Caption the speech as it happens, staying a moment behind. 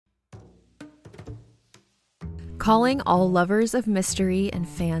calling all lovers of mystery and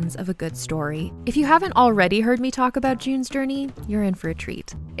fans of a good story. If you haven't already heard me talk about June's Journey, you're in for a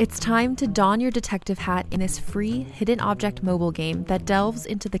treat. It's time to don your detective hat in this free hidden object mobile game that delves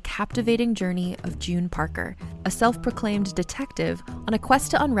into the captivating journey of June Parker, a self-proclaimed detective on a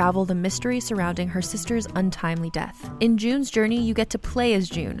quest to unravel the mystery surrounding her sister's untimely death. In June's Journey, you get to play as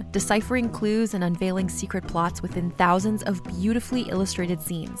June, deciphering clues and unveiling secret plots within thousands of beautifully illustrated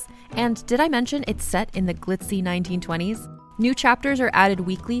scenes. And did I mention it's set in the glitzy 1920s? New chapters are added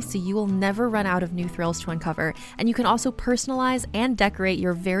weekly, so you will never run out of new thrills to uncover, and you can also personalize and decorate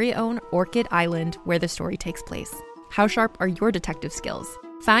your very own Orchid Island where the story takes place. How sharp are your detective skills?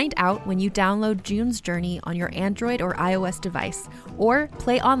 Find out when you download June's Journey on your Android or iOS device, or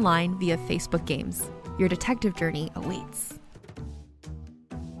play online via Facebook Games. Your detective journey awaits.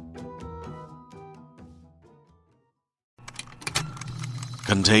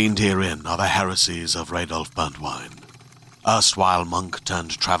 Contained herein are the heresies of Radolf Burntwine, erstwhile monk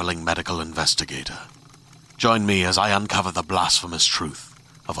turned traveling medical investigator. Join me as I uncover the blasphemous truth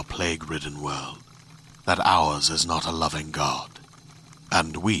of a plague-ridden world, that ours is not a loving God,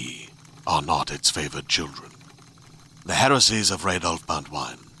 and we are not its favored children. The heresies of Radolf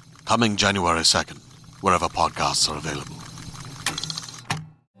Burntwine, coming January 2nd, wherever podcasts are available.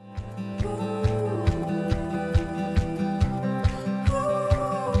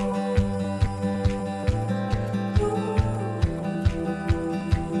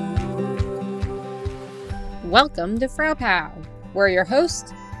 Welcome to Frau Pow. We're your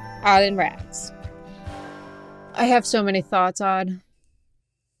hosts, Odd and Rags. I have so many thoughts, Odd.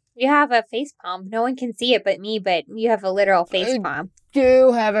 You have a face palm. No one can see it but me, but you have a literal face palm. I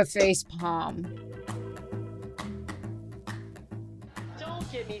do have a face palm. Don't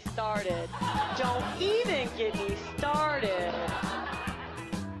get me started. Don't even get me started.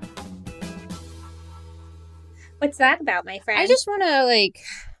 What's that about, my friend? I just want to,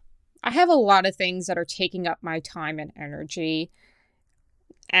 I have a lot of things that are taking up my time and energy,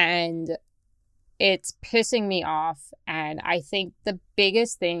 and it's pissing me off. And I think the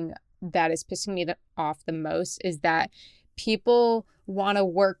biggest thing that is pissing me off the most is that people want to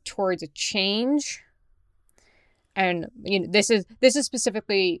work towards a change. And this is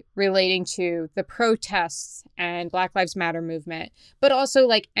specifically relating to the protests and Black Lives Matter movement, but also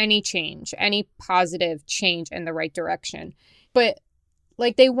any change, any positive change in the right direction. But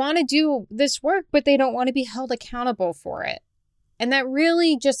they want to do this work, but they don't want to be held accountable for it. And that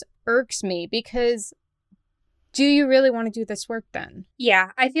really just irks me, because do you really want to do this work then? Yeah,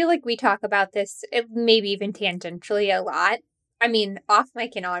 I feel like we talk about this, maybe even tangentially, a lot. I mean, off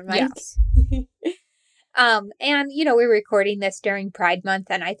mic and on mic. Yes. And, we're recording this during Pride Month,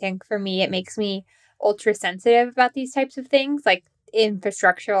 and I think for me, it makes me ultra sensitive about these types of things, like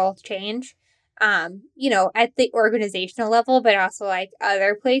infrastructural change. At the organizational level, but also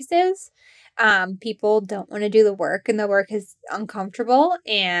other places, people don't want to do the work, and the work is uncomfortable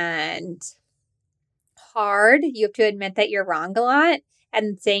and hard. You have to admit that you're wrong a lot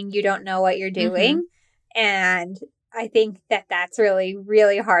and saying you don't know what you're doing. Mm-hmm. And I think that that's really,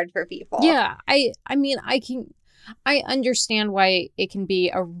 really hard for people. Yeah. I understand why it can be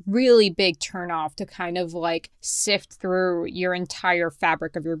a really big turnoff to kind of sift through your entire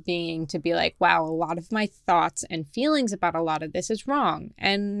fabric of your being to be wow, a lot of my thoughts and feelings about a lot of this is wrong.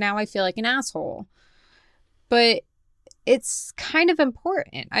 And now I feel like an asshole. But it's kind of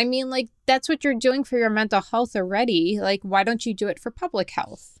important. I mean, that's what you're doing for your mental health already. Why don't you do it for public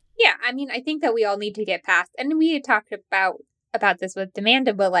health? Yeah, I mean, I think that we all need to get past, and we had talked about this with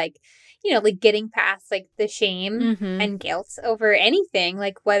Amanda, but getting past the shame mm-hmm. and guilt over anything,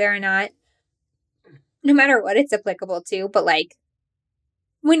 whether or not, no matter what it's applicable to, but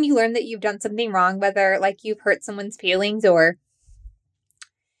when you learn that you've done something wrong, whether you've hurt someone's feelings or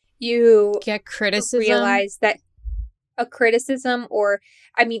you get criticism, realize that a criticism, or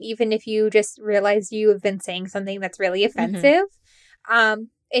I mean, even if you just realize you have been saying something that's really offensive, mm-hmm.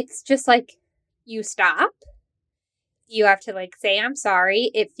 It's just you stop. You have to say, I'm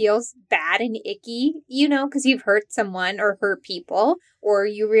sorry. It feels bad and icky, because you've hurt someone or hurt people, or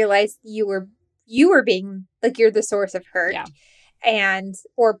you realize you were being you're the source of hurt, yeah.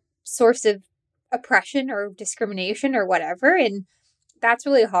 Or source of oppression or discrimination or whatever. And that's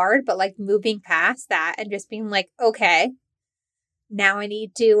really hard. But moving past that and just being okay, now I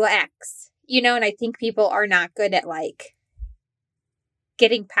need to X, and I think people are not good at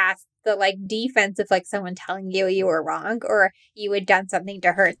getting past the defense of someone telling you were wrong or you had done something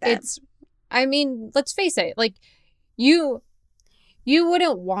to hurt them. Let's face it, you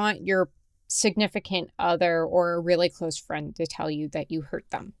wouldn't want your significant other or a really close friend to tell you that you hurt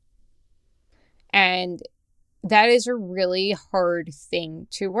them. And that is a really hard thing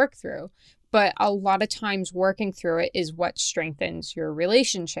to work through. But a lot of times working through it is what strengthens your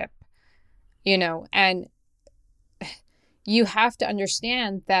relationship, and you have to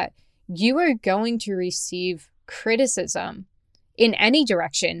understand that you are going to receive criticism in any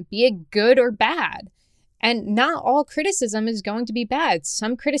direction, be it good or bad. And not all criticism is going to be bad.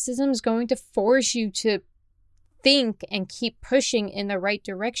 Some criticism is going to force you to think and keep pushing in the right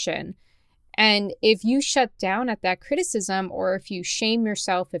direction. And if you shut down at that criticism, or if you shame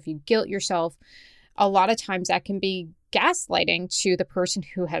yourself, if you guilt yourself, a lot of times that can be gaslighting to the person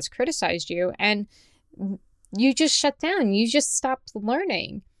who has criticized you. And you just shut down. You just stop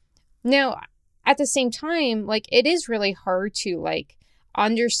learning. Now, at the same time, it is really hard to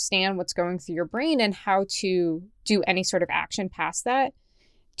understand what's going through your brain and how to do any sort of action past that,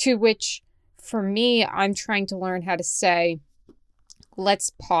 to which for me, I'm trying to learn how to say,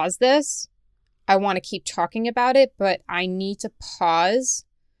 let's pause this. I want to keep talking about it, but I need to pause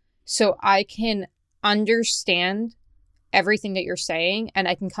so I can understand everything that you're saying and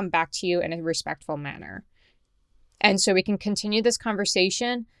I can come back to you in a respectful manner. And so we can continue this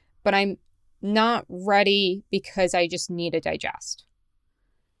conversation, but I'm not ready because I just need to digest.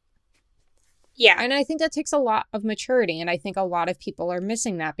 Yeah. And I think that takes a lot of maturity. And I think a lot of people are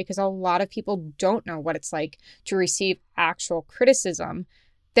missing that because a lot of people don't know what it's like to receive actual criticism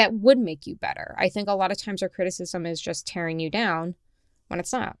that would make you better. I think a lot of times our criticism is just tearing you down when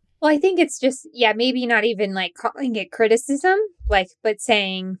it's not. Well, I think it's just, maybe not even calling it criticism, but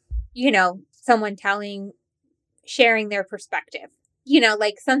saying, someone sharing their perspective,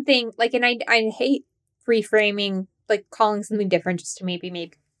 something and I hate reframing, calling something different just to maybe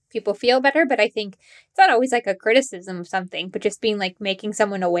make people feel better. But I think it's not always a criticism of something, but just being making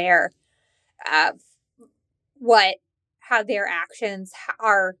someone aware of how their actions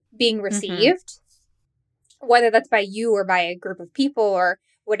are being received, whether that's by you or by a group of people or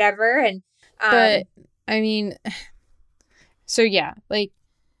whatever. And but I mean, so yeah,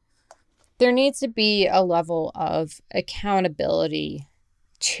 there needs to be a level of accountability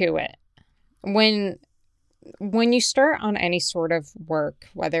to it. When you start on any sort of work,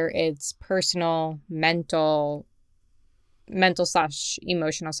 whether it's personal, mental /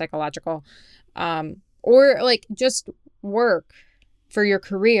 emotional, psychological, or just work for your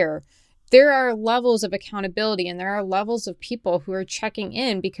career, there are levels of accountability and there are levels of people who are checking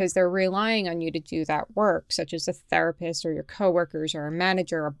in because they're relying on you to do that work, such as a therapist or your coworkers or a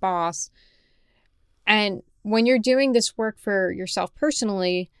manager or a boss. And when you're doing this work for yourself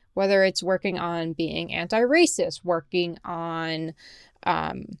personally, whether it's working on being anti-racist, working on,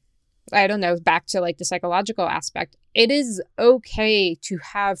 back to the psychological aspect, it is okay to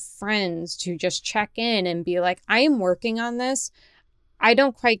have friends to just check in and be like, I am working on this. I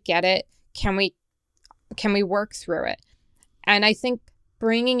don't quite get it. Can we work through it? And I think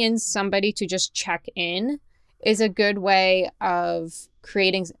bringing in somebody to just check in is a good way of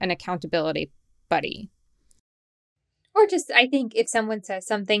creating an accountability buddy. Or just, I think if someone says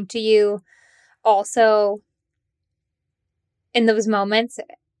something to you, also in those moments,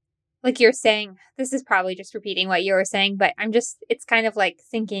 you're saying, this is probably just repeating what you were saying, but it's kind of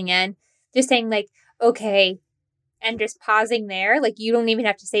sinking in, just saying okay, and just pausing there. You don't even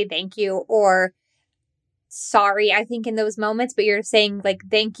have to say thank you or sorry, I think, in those moments, but you're saying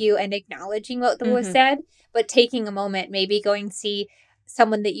thank you and acknowledging what was said, but taking a moment, maybe going to see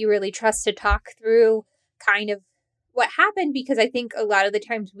someone that you really trust to talk through kind of what happened, because I think a lot of the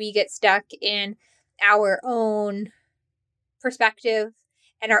times we get stuck in our own perspective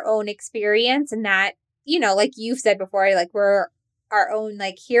and our own experience, and that, like you've said before, we're our own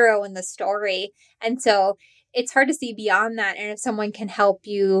hero in the story. And so it's hard to see beyond that. And if someone can help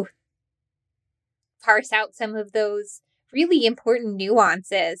you parse out some of those really important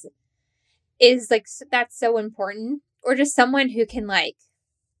nuances, is that's so important. Or just someone who can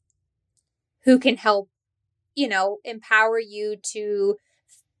help, empower you to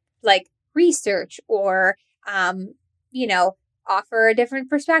research or, offer a different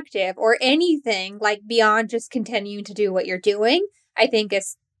perspective or anything beyond just continuing to do what you're doing, I think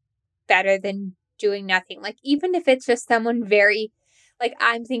is better than doing nothing. Even if it's just someone very,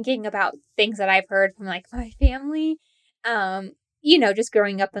 I'm thinking about things that I've heard from my family, just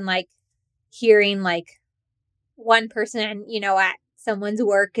growing up and hearing one person, at someone's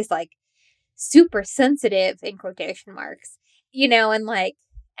work is super sensitive in quotation marks,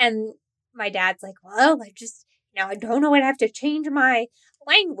 and my dad's well, I just, I don't know, I'd have to change my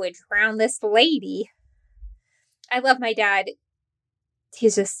language around this lady. I love my dad.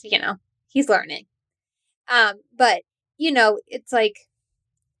 He's just, he's learning. But, it's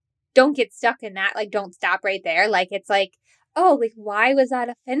don't get stuck in that. Like, don't stop right there. Like, it's like, oh, like, why was that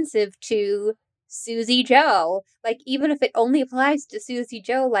offensive to Susie Joe? Like, even if it only applies to Susie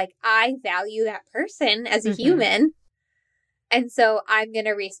Joe, like, I value that person as a human. And so I'm going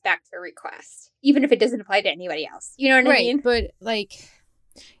to respect the request, even if it doesn't apply to anybody else. You know what I mean? But, like,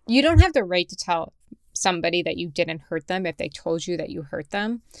 you don't have the right to tell somebody that you didn't hurt them if they told you that you hurt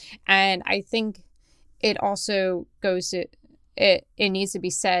them. And I think it also goes to, it needs to be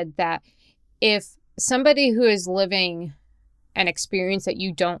said that if somebody who is living an experience that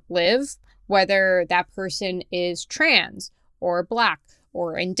you don't live, whether that person is trans or Black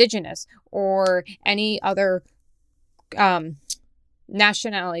or Indigenous or any other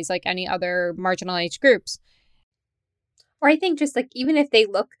nationalities, like any other marginalized groups. Or I think just like, even if they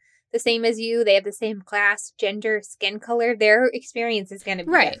look the same as you, they have the same class, gender, skin color, their experience is going to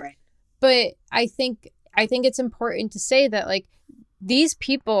be different. But I think it's important to say that, like, these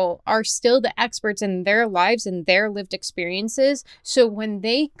people are still the experts in their lives and their lived experiences. So when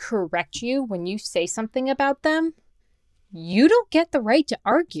they correct you, when you say something about them, you don't get the right to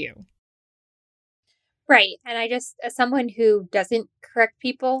argue. Right. And I just, as someone who doesn't correct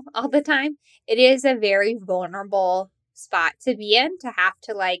people all the time, it is a very vulnerable spot to be in, to have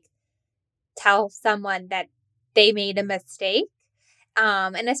to, like, tell someone that they made a mistake.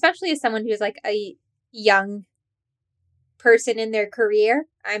 And especially as someone who's like a young person in their career,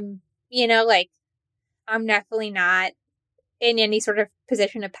 I'm definitely not in any sort of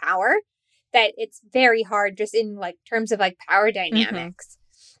position of power, that it's very hard just in, like, terms of, like, power dynamics.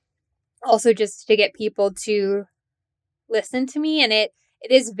 Also, just to get people to listen to me. And it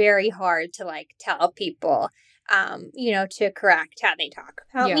is very hard to, like, tell people, to correct how they talk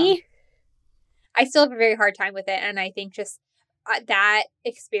about me. I still have a very hard time with it. And I think just that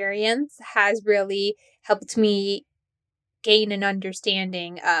experience has really helped me gain an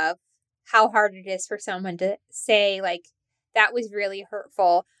understanding of how hard it is for someone to say, like, that was really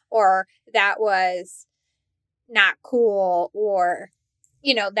hurtful, or that was not cool, or,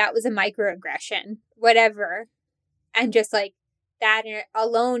 that was a microaggression, whatever. And just, like, that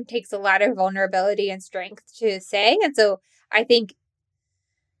alone takes a lot of vulnerability and strength to say. And so I think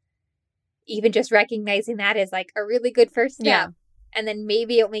even just recognizing that is, like, a really good first step. Yeah. And then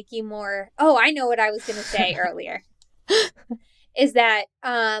maybe it'll make you more, oh, I know what I was going to say earlier. Is that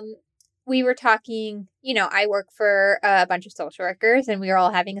we were talking, I work for a bunch of social workers, and we were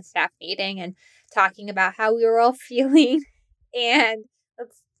all having a staff meeting and talking about how we were all feeling. And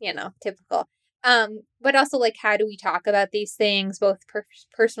that's, typical. But also, like, how do we talk about these things, both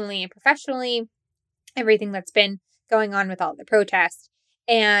personally and professionally, everything that's been going on with all the protests.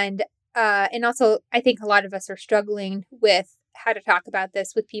 And also, I think a lot of us are struggling with how to talk about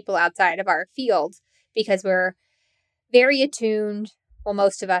this with people outside of our field, because we're very attuned. Well,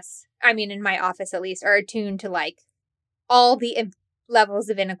 most of us, I mean, in my office at least, are attuned to, like, all the levels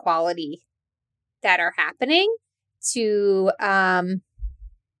of inequality that are happening to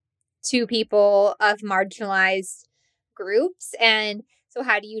people of marginalized groups. And so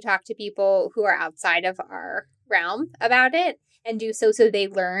how do you talk to people who are outside of our realm about it, and do so they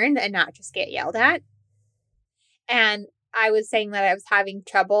learn and not just get yelled at? And I was saying that I was having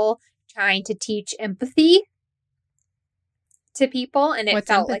trouble trying to teach empathy to people, and it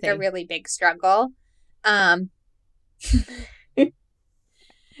felt like a really big struggle. And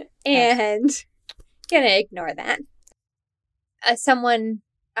gonna ignore that. As someone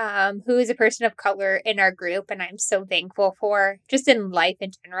who is a person of color in our group, and I'm so thankful for, just in life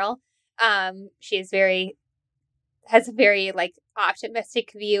in general, she has a very, like,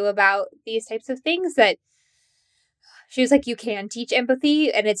 optimistic view about these types of things, that she was like, you can teach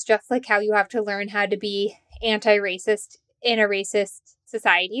empathy, and it's just like how you have to learn how to be anti-racist in a racist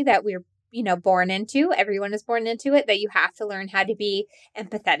society that we're, born into. Everyone is born into it, that you have to learn how to be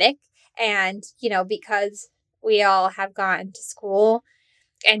empathetic. And, because we all have gone to school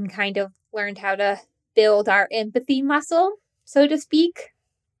and kind of learned how to build our empathy muscle, so to speak,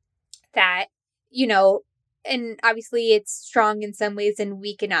 that, and obviously it's strong in some ways and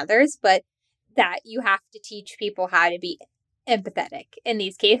weak in others, but that you have to teach people how to be empathetic in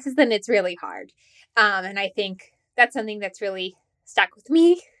these cases, then it's really hard. And I think that's something that's really stuck with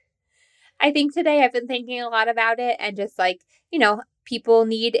me. I think today I've been thinking a lot about it, and just, like, people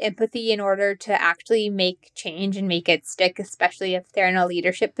need empathy in order to actually make change and make it stick, especially if they're in a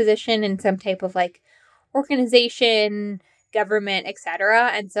leadership position in some type of, like, organization, government,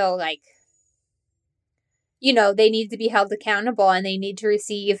 etc. And so, like, they need to be held accountable, and they need to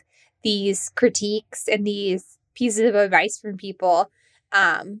receive these critiques and these pieces of advice from people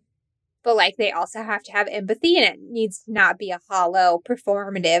But, like, they also have to have empathy, and it needs to not be a hollow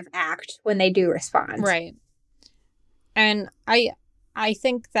performative act when they do respond. Right. And I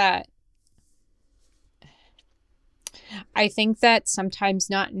think that sometimes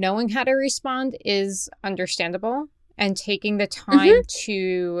not knowing how to respond is understandable, and taking the time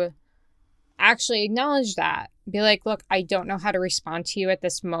to actually acknowledge that. Be like, look, I don't know how to respond to you at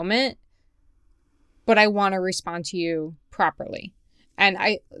this moment, but I want to respond to you properly. And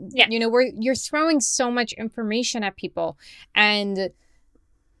you're throwing so much information at people, and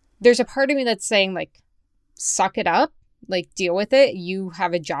there's a part of me that's saying, like, suck it up, like, deal with it. You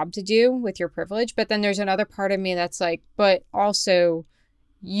have a job to do with your privilege. But then there's another part of me that's like, but also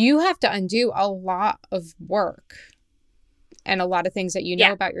you have to undo a lot of work and a lot of things that you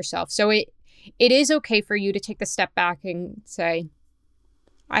know about yourself. So it is okay for you to take the step back and say,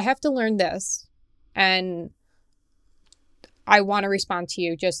 I have to learn this, and I want to respond to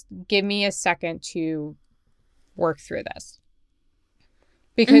you. Just give me a second to work through this.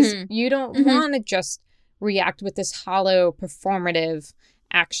 Because you don't want to just react with this hollow performative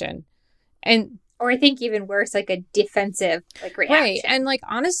action. Or I think even worse, like a defensive reaction. Right. And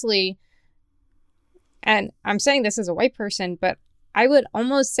honestly, and I'm saying this as a white person, but I would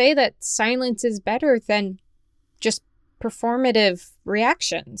almost say that silence is better than just performative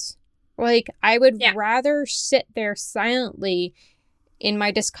reactions. I would rather sit there silently in my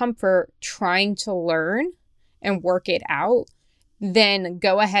discomfort trying to learn and work it out than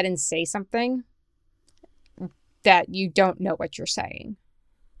go ahead and say something that you don't know what you're saying.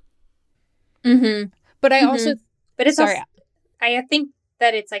 But I also... But it's also... I think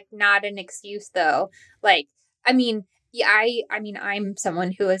that it's, not an excuse, though. I'm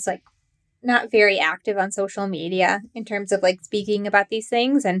someone who is, not very active on social media in terms of, speaking about these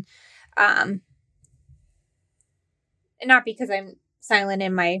things. And not because I'm silent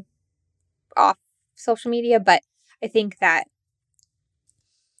in my off social media, but I think that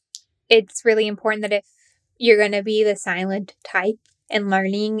it's really important that if you're going to be the silent type and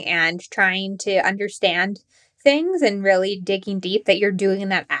learning and trying to understand things and really digging deep, that you're doing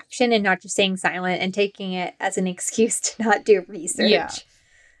that action and not just staying silent and taking it as an excuse to not do research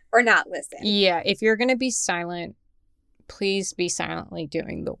or not listen. Yeah, if you're going to be silent, please be silently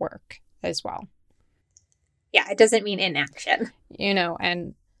doing the work as well. Yeah, it doesn't mean inaction.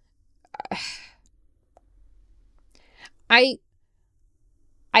 And I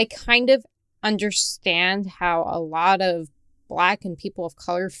kind of understand how a lot of Black and people of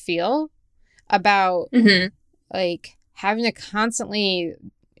color feel about having to constantly,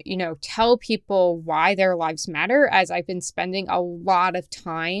 tell people why their lives matter, as I've been spending a lot of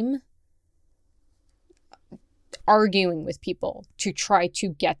time arguing with people to try to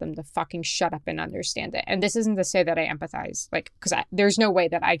get them to fucking shut up and understand it. And this isn't to say that I empathize, because there's no way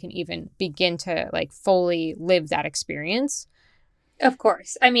that I can even begin to fully live that experience. Of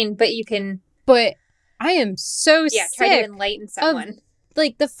course. But you can. But I am so sick try to enlighten someone.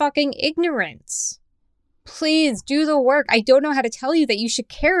 Of, the fucking ignorance. Please do the work. I don't know how to tell you that you should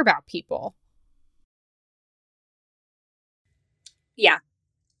care about people. Yeah.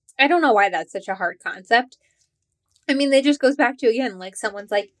 I don't know why that's such a hard concept. That just goes back to, again,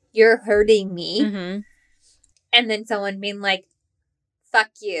 someone's you're hurting me. And then someone being fuck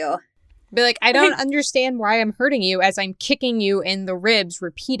you. Be I don't understand why I'm hurting you as I'm kicking you in the ribs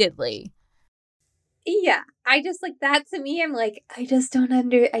repeatedly. Yeah. I just, that to me, I'm I just don't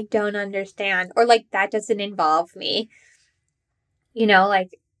understand. Or, that doesn't involve me.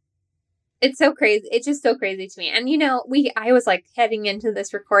 It's so crazy. It's just so crazy to me. And, I was, heading into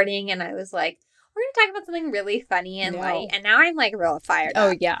this recording, and I was we're going to talk about something really funny and light. And now I'm, real fired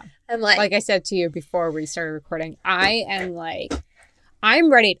up. Oh, yeah. I'm like I said to you before we started recording, I am,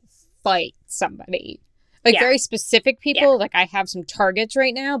 I'm ready to fight somebody. Very specific people. Yeah. I have some targets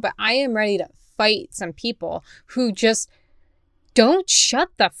right now, but I am ready to fight some people who just don't shut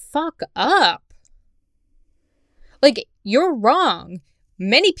the fuck up. You're wrong.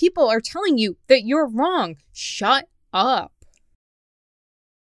 Many people are telling you that you're wrong. Shut up.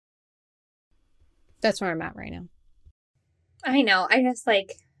 That's where I'm at right now. I know. I just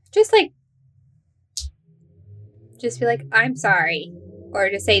just be I'm sorry. Or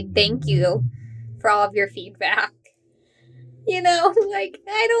just say thank you for all of your feedback. I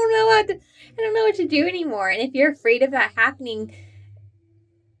don't know what to do anymore. And if you're afraid of that happening,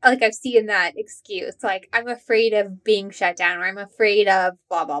 I've seen that excuse. I'm afraid of being shut down, or I'm afraid of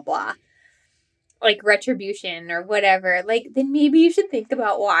blah, blah, blah. Retribution or whatever. Then maybe you should think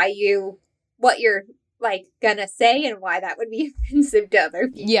about what you're gonna say and why that would be offensive to other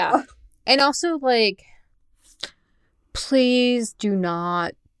people. Yeah. And also please do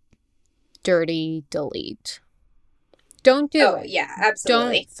not dirty delete. Don't do it. Yeah,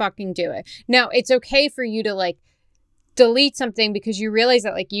 absolutely. Don't fucking do it. Now, it's okay for you to like delete something because you realize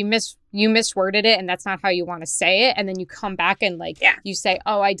that like you misworded it and that's not how you want to say it, and then you come back and like you say,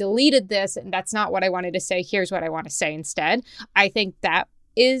 oh, I deleted this and that's not what I wanted to say, here's what I want to say instead. I think that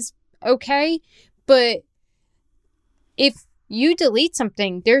is okay. But if you delete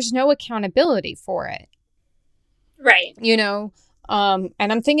something, there's no accountability for it, right? You know, and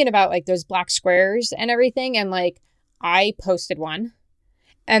I'm thinking about like those black squares and everything, and like I posted one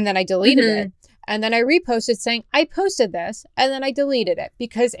and then I deleted it. And then I reposted saying, I posted this, and then I deleted it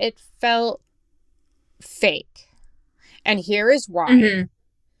because it felt fake. And here is why.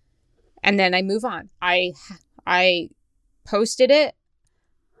 And then I move on. I posted it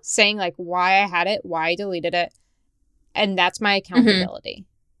saying like why I had it, why I deleted it. And that's my accountability.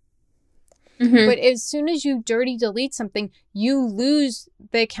 But as soon as you dirty delete something, you lose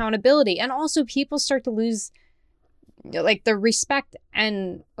the accountability. And also people start to lose like the respect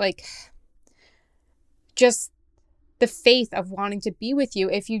and like just the faith of wanting to be with you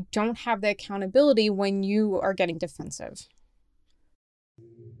if you don't have the accountability when you are getting defensive.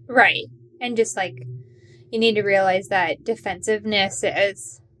 Right. And just like, you need to realize that defensiveness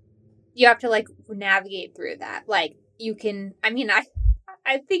is, you have to like navigate through that. Like you can, I mean,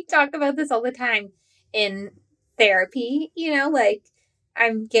 I think talk about this all the time in therapy, you know, like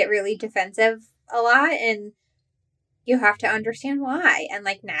I get really defensive a lot, and you have to understand why and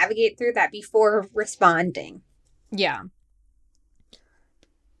like navigate through that before responding. Yeah.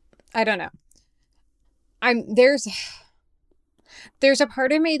 I don't know. There's a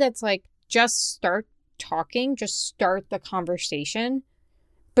part of me that's like, just start talking, just start the conversation,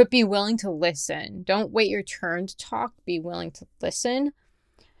 but be willing to listen. Don't wait your turn to talk. Be willing to listen.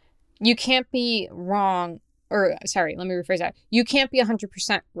 You can't be wrong, or sorry, let me rephrase that. You can't be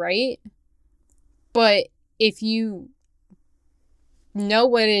 100% right, but if you know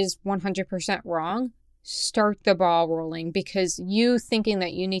what is 100% wrong, start the ball rolling, because you thinking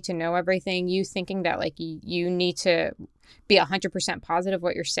that you need to know everything, you thinking that like you need to be 100% positive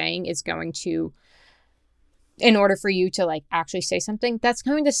what you're saying is going to, in order for you to like actually say something, that's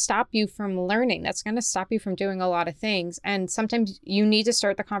going to stop you from learning. That's going to stop you from doing a lot of things. And sometimes you need to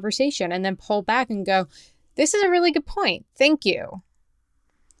start the conversation and then pull back and go, this is a really good point. Thank you.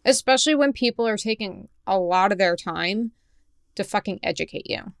 Especially when people are taking a lot of their time to fucking educate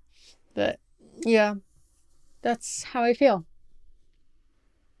you. But yeah, that's how I feel.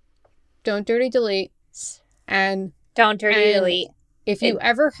 Don't dirty delete. And don't dirty delete. If you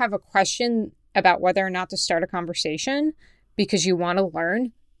ever have a question about whether or not to start a conversation because you want to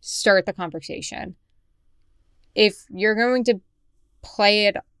learn, start the conversation. If you're going to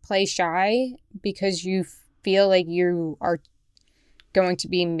play shy because you feel like you are going to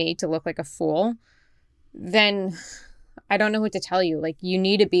be made to look like a fool, then I don't know what to tell you. Like, you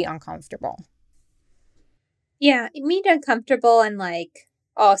need to be uncomfortable. Yeah, you need uncomfortable, and like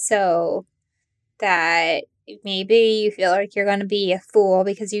also that maybe you feel like you're going to be a fool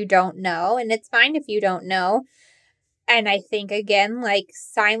because you don't know, and it's fine if you don't know. And I think, again, like,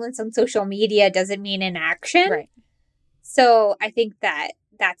 silence on social media doesn't mean inaction. Right. So I think that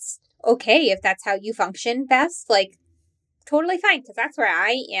that's okay if that's how you function best. Like, totally fine, because that's where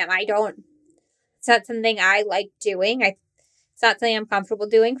I am. It's not something I like doing. It's not something I'm comfortable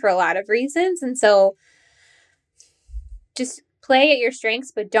doing for a lot of reasons. And so just play at your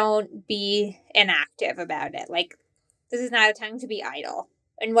strengths, but don't be inactive about it. Like, this is not a time to be idle.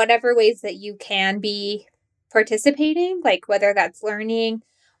 In whatever ways that you can be participating, like whether that's learning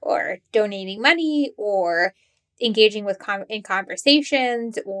or donating money or engaging with in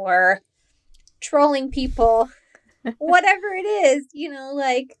conversations or trolling people, whatever it is, you know,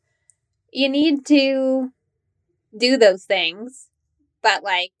 like, you need to do those things, but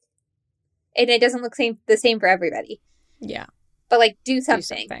like, and it doesn't look the same for everybody. Yeah. But like, do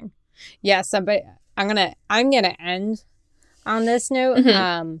something. Yeah. Somebody, I'm gonna end on this note.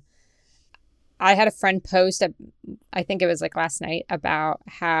 Mm-hmm. I had a friend post, I think it was like last night, about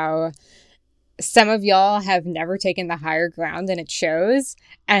how some of y'all have never taken the higher ground, and it shows.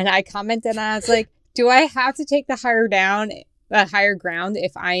 And I commented, and I was like, do I have to take the higher ground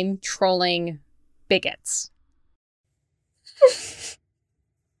if I'm trolling bigots?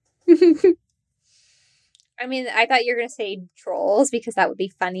 I mean, I thought you were going to say trolls, because that would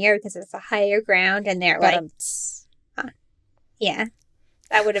be funnier because it's a higher ground and they're like, yeah,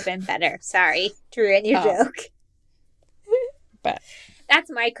 that would have been better. Sorry to ruin your joke. But that's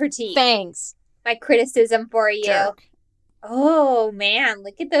my critique. Thanks. My criticism for you. Jerk. Oh, man,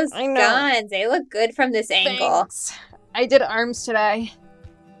 look at those guns. They look good from this angle. Thanks. I did arms today.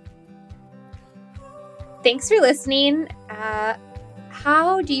 thanks for listening.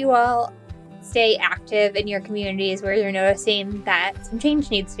 How do you all stay active in your communities where you're noticing that some change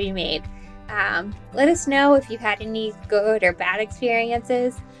needs to be made? Let us know if you've had any good or bad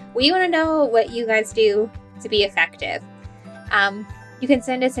experiences. We want to know what you guys do to be effective. You can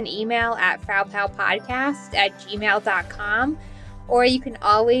send us an email at frowpalpodcast@gmail.com, or you can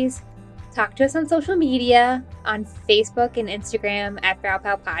always talk to us on social media on Facebook and Instagram at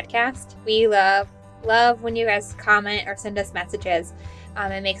frowpalpodcast. We love when you guys comment or send us messages.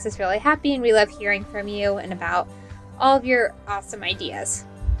 It makes us really happy, and we love hearing from you and about all of your awesome ideas.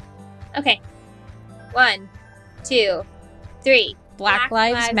 Okay. 1, 2, 3. Black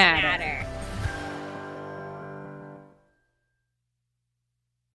Lives Matter.